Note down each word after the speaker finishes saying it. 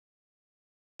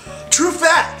True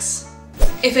facts!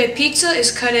 If a pizza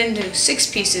is cut into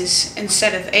 6 pieces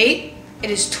instead of 8, it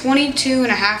is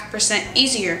 22.5%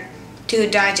 easier to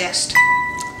digest.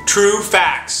 True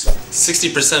facts.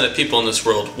 60% of people in this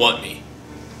world want me.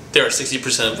 There are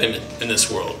 60% of women in this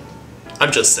world.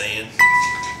 I'm just saying.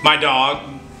 My dog,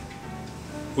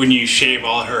 when you shave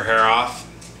all her hair off,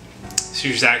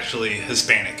 she's actually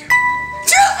Hispanic.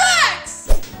 True facts!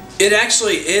 It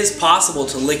actually is possible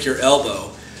to lick your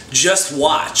elbow. Just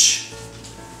watch.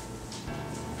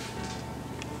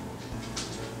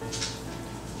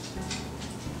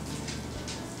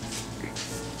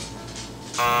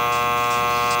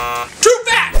 True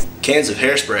facts! Cans of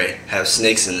hairspray have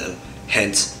snakes in them,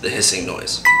 hence the hissing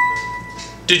noise.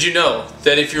 Did you know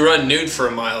that if you run nude for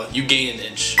a mile, you gain an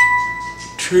inch?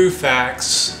 True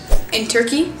facts. In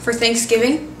Turkey, for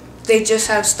Thanksgiving, they just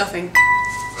have stuffing.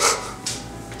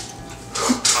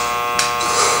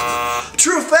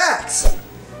 True facts!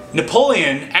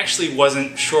 Napoleon actually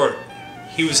wasn't short.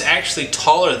 He was actually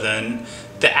taller than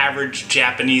the average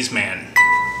Japanese man.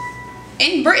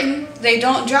 In Britain, they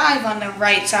don't drive on the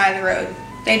right side of the road.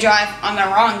 They drive on the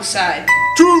wrong side.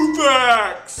 True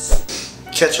facts!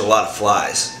 You catch a lot of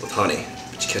flies with honey,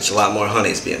 but you catch a lot more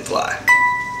honeys being fly.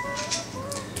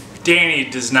 Danny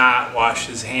does not wash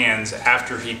his hands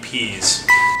after he pees.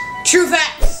 True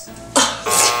facts!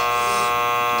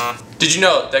 Did you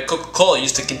know that Coca-Cola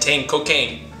used to contain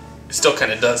cocaine? It still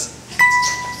kinda does.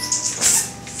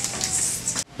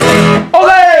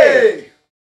 Olé!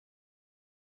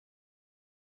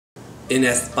 In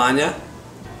España,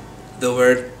 the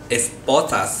word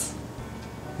esposas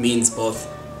means both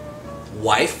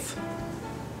wife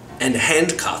and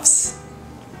handcuffs.